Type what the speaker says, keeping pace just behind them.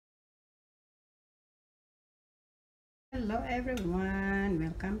Hello everyone!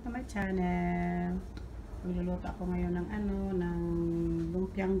 Welcome to my channel. Magluluto ako ngayon ng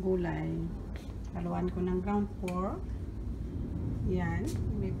lumpiang gulay. Haluan ko ng ground pork. Yan,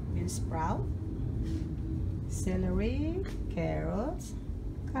 may bean sprout, celery, carrots,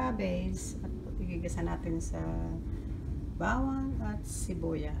 cabbage, at igigisa natin sa bawang at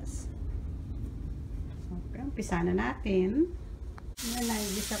sibuyas. Okay, umpisa na natin. Yan,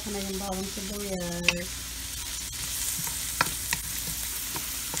 naigisa ko na yung bawang sibuyas.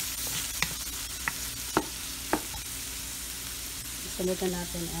 Sunod na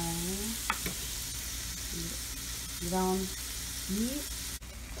natin ang ground meat.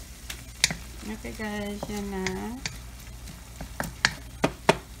 Okay guys, yan na.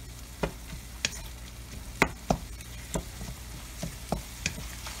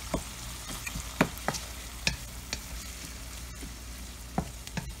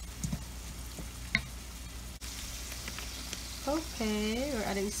 Okay, we're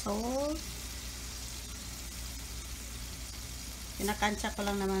adding salt. Pinakansya ko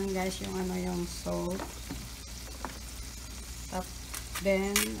lang naman guys yung salt.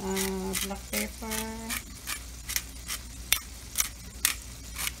 Then black pepper.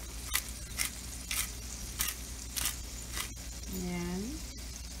 Ayan.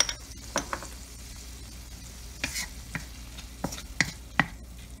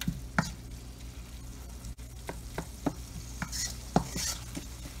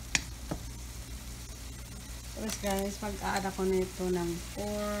 Tapos guys, mag-add ako nito ng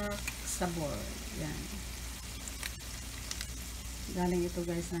pork sabor. Yan. Galing ito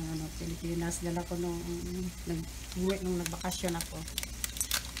guys ng Pilipinas. Dala ko nung nagbakasyon ako.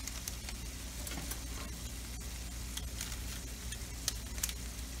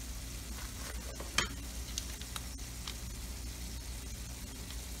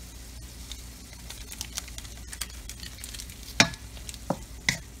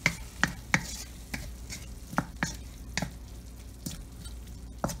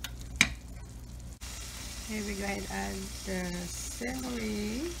 Here we go ahead and add the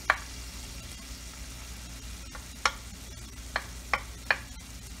celery.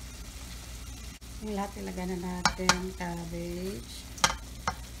 Yung lahat ilagay na natin, cabbage.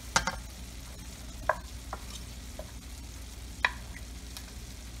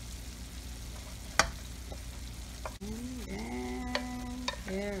 And then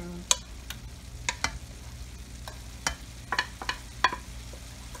carrots.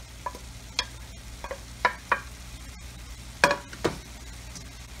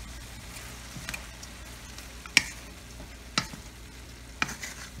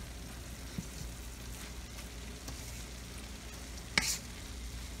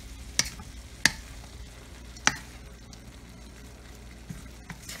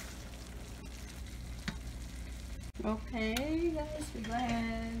 Okay, guys, we go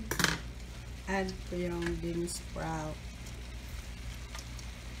ahead. Add ko yung bean sprout.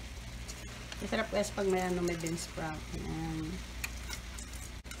 Masarap guys pag may bean sprout. Ayan.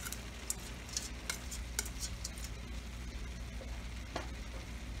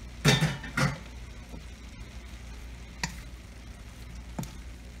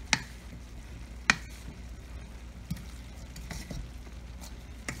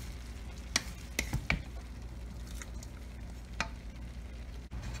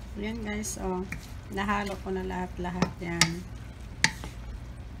 Yan guys, nahalo ko na lahat yan.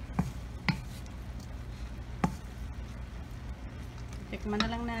 Tikman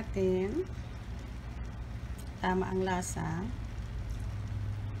na lang natin. Tama ang lasa.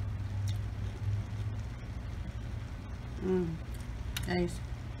 Guys,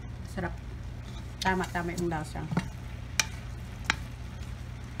 sarap. Tama yung lasa.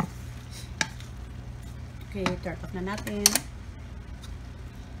 Okay, turn off na natin.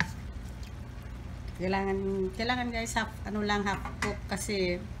 Kailangan guys half cook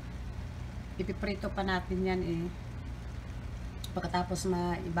kasi ipiprito pa natin yan pagkatapos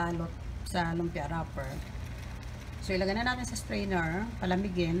maibalot sa lumpia wrapper. So ilagay na natin sa strainer,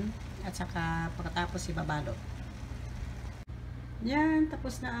 palamigin, at saka pagkatapos ibabalot. Yan,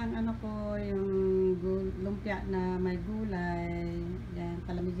 tapos na ang yung lumpia na may gulay. Yan,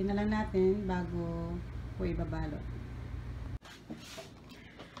 palamigin na lang natin bago ko ibabalot.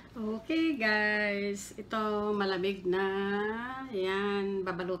 Okay guys, ito malamig na. Yan,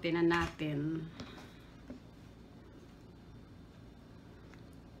 babalutin na natin.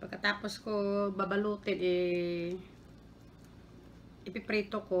 Pagkatapos ko babalutin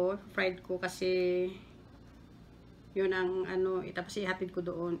ipiprito ko, fried ko kasi yun ang tapos ihatid ko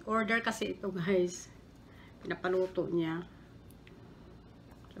doon. Order kasi ito guys. Pinapaluto niya.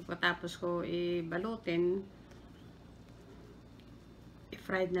 So, pagkatapos ko ibalutin,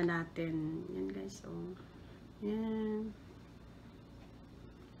 fried na natin. Yan guys, oh. Yan.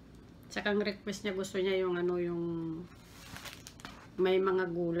 Tsaka ang request niya, gusto niya yung ano, yung may mga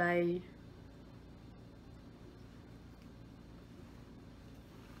gulay.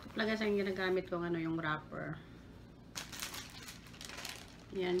 Talaga siyang ginagamit kong ano, yung wrapper.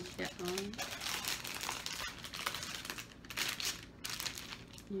 Yan siya, oh.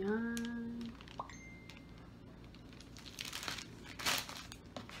 Yan.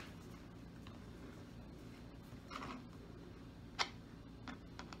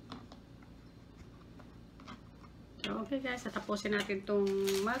 So, okay guys, tapusin natin itong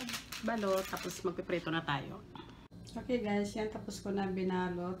magbalot, tapos magpiprito na tayo. Okay guys, yan, tapos ko na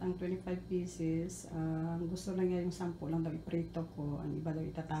binalot ang 25 pieces. Gusto lang niya yung 10 lang daw iprito ko, ang iba daw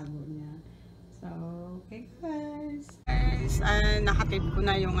itatago niya. So, okay guys. Guys, nakatid ko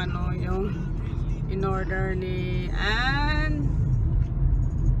na yung ano, yung in-order ni Ann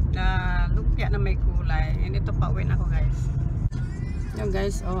na lumpia na may kulay. And ito, pauwi na ako guys. Yung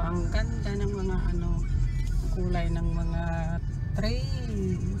guys, oh, ang ganda ng mga ano, kulay ng mga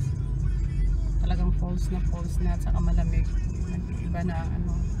trays. Talagang false na at saka malamig. Iba na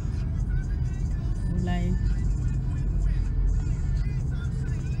ano, kulay.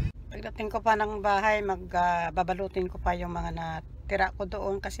 Pagdating ko pa ng bahay, babalutin ko pa yung mga natira ko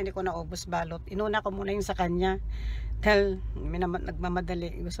doon kasi hindi ko naubos balot. Inuna ko muna yung sa kanya dahil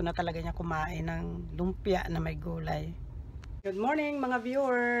nagmamadali. Gusto na talaga niya kumain ng lumpia na may gulay. Good morning mga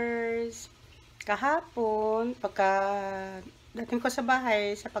viewers! Kahapon, pagka dating ko sa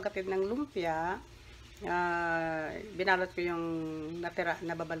bahay sa pagkatid ng lumpia, binalot ko yung natira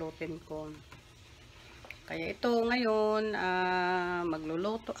na babalutin ko. Kaya ito ngayon,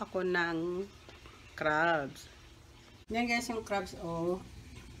 magluluto ako ng crabs. Yan guys, yung crabs, oh.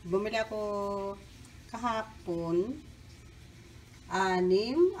 Bumili ako kahapon.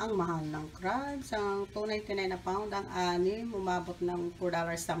 6 ang mahal ng crabs. Ang $2.99 na pound, ang 6 umabot ng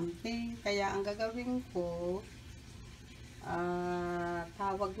 $4 something. Kaya ang gagawin ko,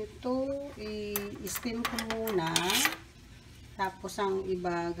 tawag nito, i-steam ko muna. Tapos ang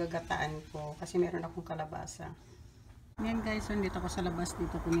iba gagataan ko kasi meron akong kalabasa. Yan guys, so dito ako sa labas,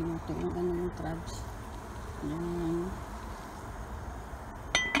 dito ko niluto yung ano, yung crabs. Yan.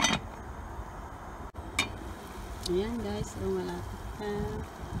 Ayan guys, so malapit na.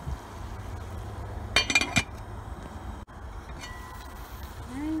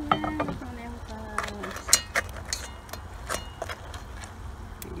 Ayan, ito na yung crabs.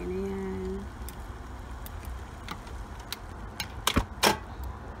 Ayan na yan.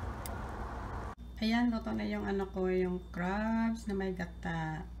 Ayan, luto na yung ano ko, yung crabs na may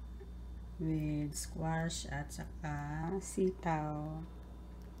gata with squash at saka sitaw.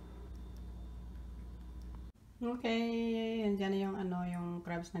 Okay, andyan na yung ano, yung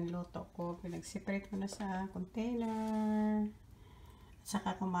crabs na niluto ko. Pinag-separate ko na sa container. At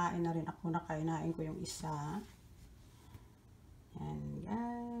saka kumain na rin ako, nakainain ko yung isa. Yan.